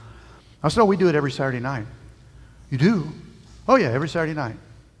known. I said, oh, we do it every Saturday night. You do? Oh, yeah, every Saturday night.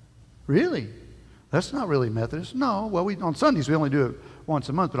 Really? That's not really Methodist. No, well, on Sundays we only do it once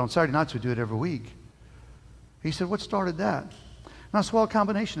a month, but on Saturday nights we do it every week. He said, what started that? And I said, well, a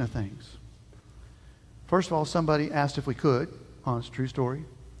combination of things. First of all, somebody asked if we could. Honest, true story.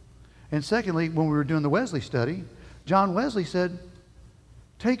 And secondly, when we were doing the Wesley study, John Wesley said,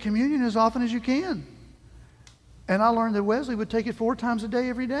 take communion as often as you can. And I learned that Wesley would take it 4 times a day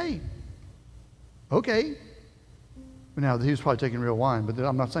every day. Okay. Now, he was probably taking real wine, but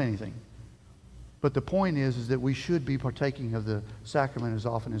I'm not saying anything. But the point is that we should be partaking of the sacrament as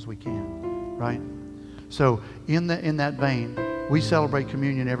often as we can, right? So in that vein, we celebrate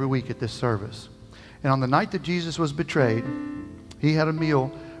communion every week at this service. And on the night that Jesus was betrayed, he had a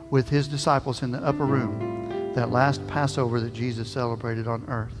meal with his disciples in the upper room, that last Passover that Jesus celebrated on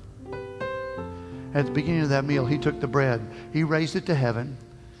earth. At the beginning of that meal, he took the bread. He raised it to heaven,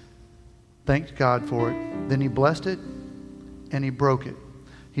 thanked God for it. Then he blessed it, and he broke it.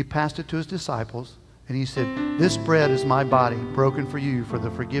 He passed it to his disciples, and he said, this bread is my body, broken for you for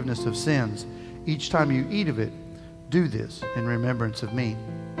the forgiveness of sins. Each time you eat of it, do this in remembrance of me.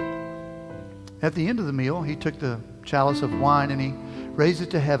 At the end of the meal, he took the chalice of wine, and he raised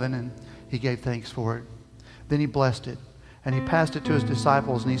it to heaven, and he gave thanks for it. Then he blessed it, and he passed it to his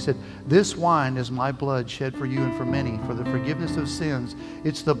disciples, and he said, this wine is my blood shed for you and for many for the forgiveness of sins.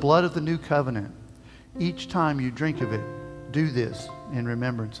 It's the blood of the new covenant. Each time you drink of it, do this in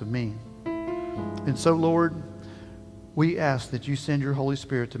remembrance of me. And so, Lord, we ask that you send your Holy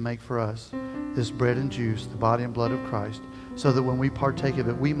Spirit to make for us this bread and juice, the body and blood of Christ, so that when we partake of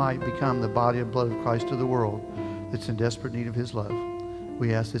it, we might become the body and blood of Christ to the world that's in desperate need of his love.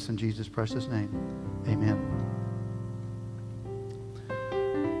 We ask this in Jesus' precious name. Amen.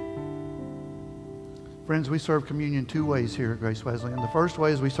 Friends, we serve communion 2 ways here at Grace Wesleyan. The first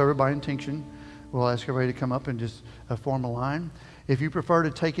way is we serve it by intinction. We'll ask everybody to come up and just form a line. If you prefer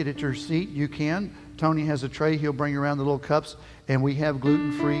to take it at your seat, you can. Tony has a tray. He'll bring around the little cups. And we have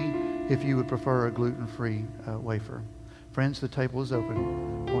gluten-free if you would prefer a gluten-free wafer. Friends, the table is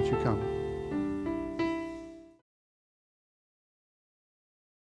open. Won't you come?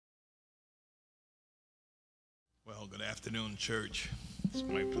 Well, good afternoon, church. It's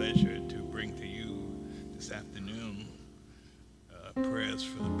my pleasure to bring to you this afternoon prayers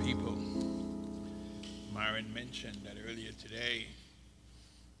for the people. Myron mentioned that earlier today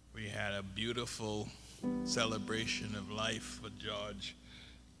we had a beautiful celebration of life for George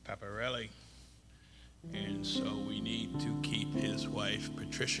Paparelli, and so we need to keep his wife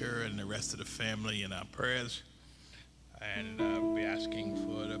Patricia and the rest of the family in our prayers, and be asking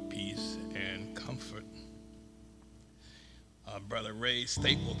for the peace and comfort. Brother Ray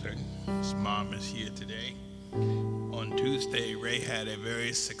Stapleton, his mom is here today. On Tuesday, Ray had a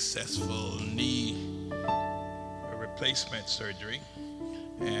very successful knee replacement surgery,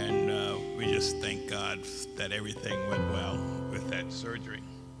 and we just thank God that everything went well with that surgery.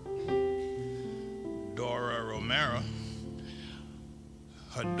 Dora Romero,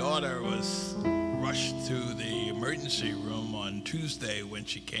 her daughter was rushed to the emergency room on Tuesday when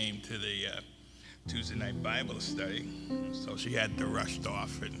she came to the Tuesday night Bible study, so she had to rush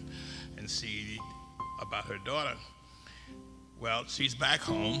off and see about her daughter. Well, she's back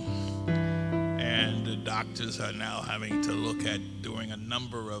home, and the doctors are now having to look at doing a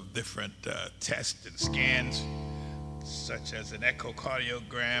number of different tests and scans, such as an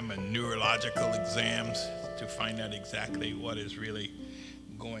echocardiogram and neurological exams, to find out exactly what is really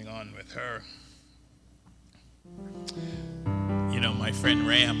going on with her. You know, my friend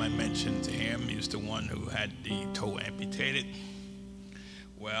Ram, I mentioned to him, he was the one who had the toe amputated.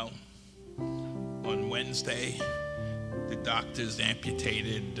 Well, on Wednesday, the doctors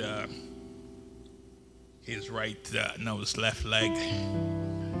amputated his left leg.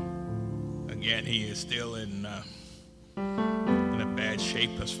 Again, he is still in a bad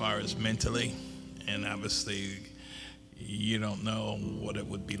shape as far as mentally, and obviously you don't know what it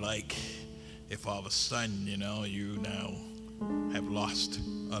would be like if all of a sudden, you now have lost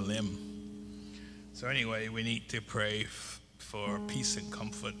a limb. So anyway, we need to pray for peace and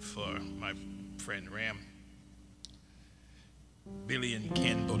comfort for my friend Ram. Billy and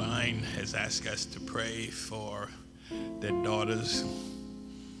Ken Bodine has asked us to pray for their daughters,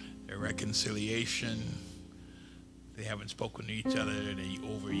 their reconciliation. They haven't spoken to each other in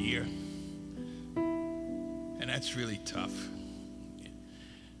over a year. And that's really tough.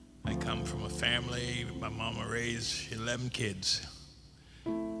 I come from a family, my mama raised 11 kids.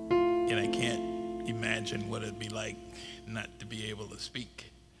 And I can't imagine what it'd be like not to be able to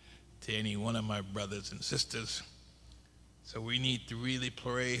speak to any one of my brothers and sisters. So we need to really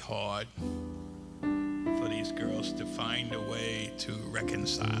pray hard for these girls to find a way to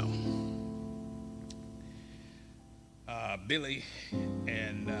reconcile. Billy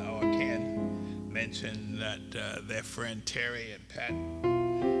and Ken mentioned that their friend Terry and Pat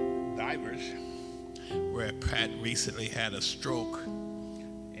Divers, where Pat recently had a stroke,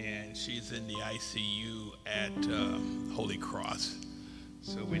 and she's in the ICU at Holy Cross.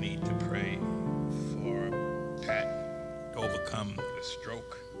 So we need to pray for Pat to overcome the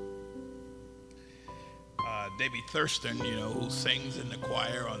stroke. Debbie Thurston, who sings in the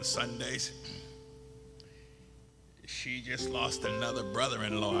choir on Sundays, she just lost another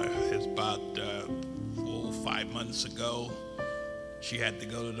brother-in-law. It's about 5 months ago. She had to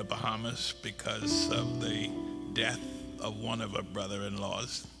go to the Bahamas because of the death of one of her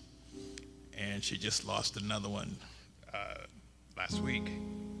brother-in-laws. And she just lost another one last week.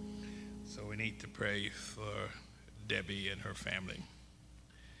 So we need to pray for Debbie and her family.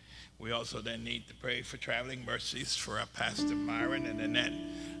 We also then need to pray for traveling mercies for our Pastor Myron and Annette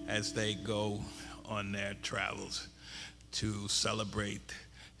as they go on their travels to celebrate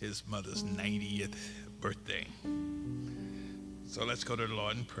his mother's 90th birthday. So let's go to the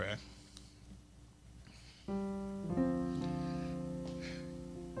Lord in prayer.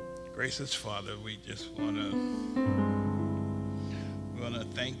 Gracious Father, we just want to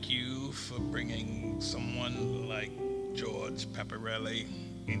thank you for bringing someone like George Paparelli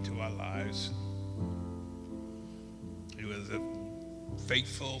into our lives. He was a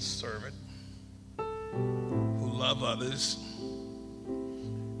faithful servant who loved others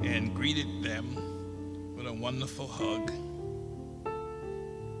and greeted them with a wonderful hug.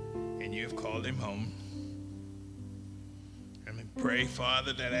 And you have called him home. And we pray,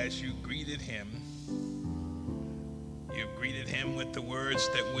 Father, that as you greeted him with the words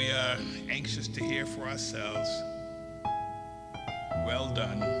that we are anxious to hear for ourselves. Well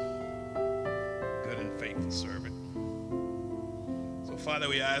done, good and faithful servant. So, Father,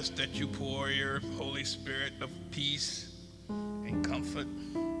 we ask that you pour your Holy Spirit of peace and comfort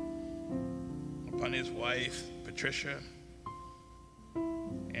upon his wife, Patricia,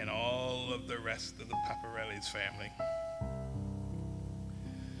 and all of the rest of the Paparelli's family.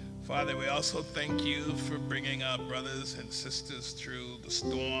 Father, we also thank you for bringing our brothers and sisters through the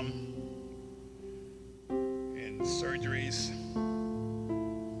storm and surgeries,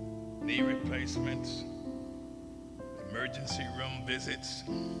 knee replacements, emergency room visits,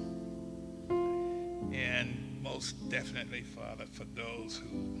 and most definitely, Father, for those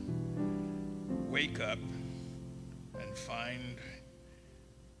who wake up and find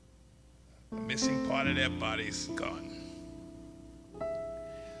a missing part of their bodies gone.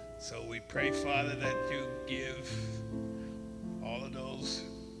 So we pray, Father, that you give all of those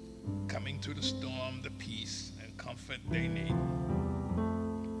coming through the storm the peace and comfort they need.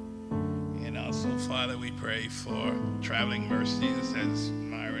 And also, Father, we pray for traveling mercies as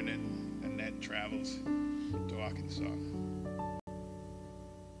Myron and Annette travels to Arkansas.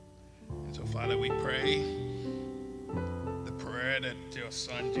 And so, Father, we pray the prayer that your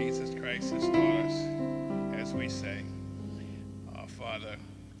Son, Jesus Christ, has taught us as we say, Our Father,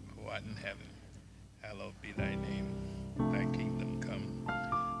 who art in heaven, hallowed be thy name. Thy kingdom come,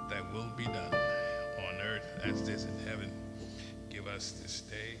 thy will be done on earth as it is in heaven. Give us this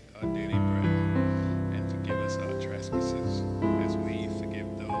day our daily bread, and forgive us our trespasses as we forgive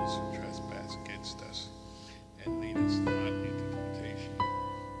those who trespass against us. And lead us not into temptation,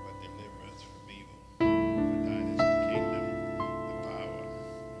 but deliver us from evil. For thine is the kingdom, the power,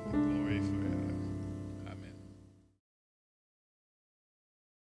 and the glory forever. Amen.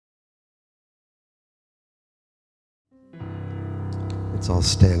 Let's all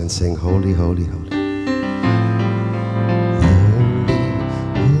stand and sing, Holy, Holy, Holy.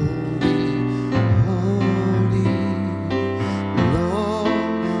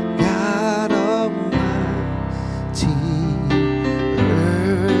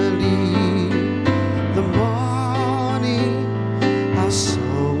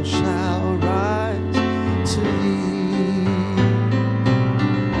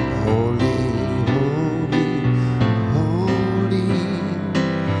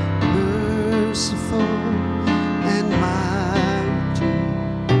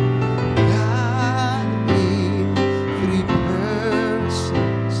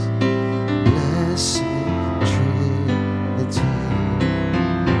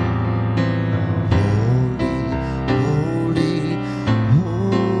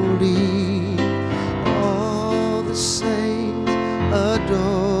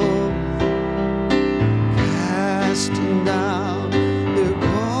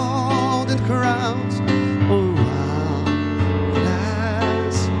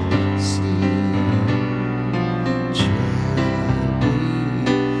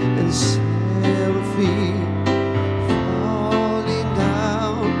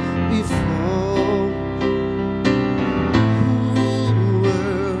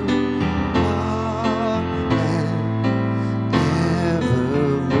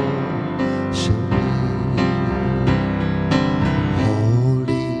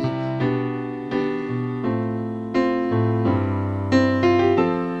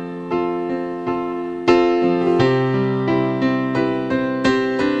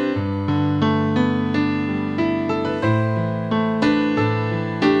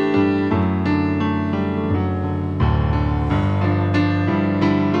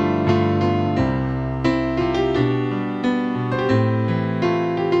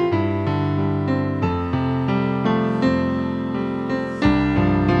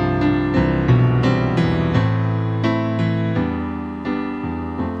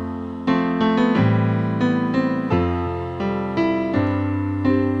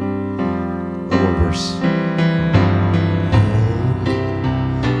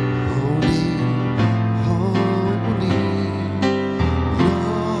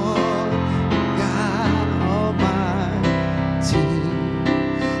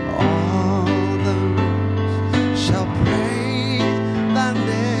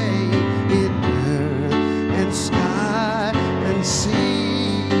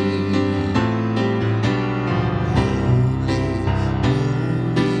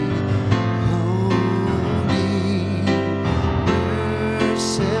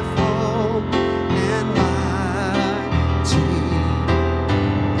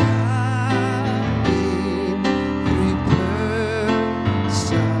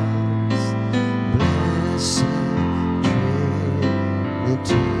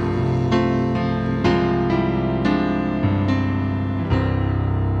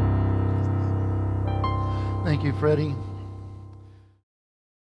 Thank you, Freddie.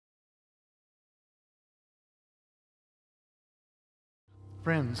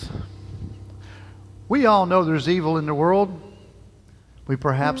 Friends, we all know there's evil in the world. We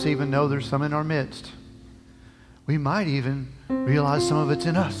perhaps even know there's some in our midst. We might even realize some of it's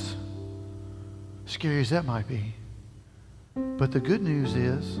in us. Scary as that might be. But the good news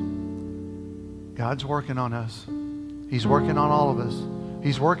is God's working on us. He's working on all of us.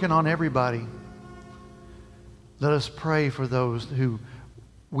 He's working on everybody. Let us pray for those who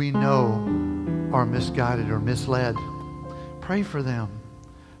we know are misguided or misled. Pray for them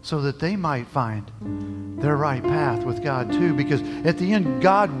so that they might find their right path with God too, because at the end,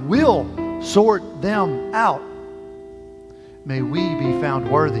 God will sort them out. May we be found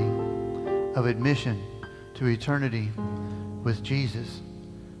worthy of admission to eternity with Jesus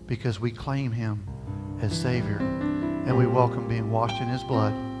because we claim Him as Savior and we welcome being washed in His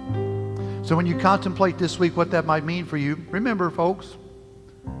blood. So when you contemplate this week what that might mean for you, remember, folks,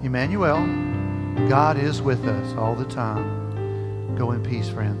 Emmanuel, God is with us all the time. Go in peace,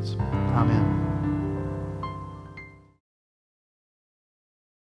 friends. Amen.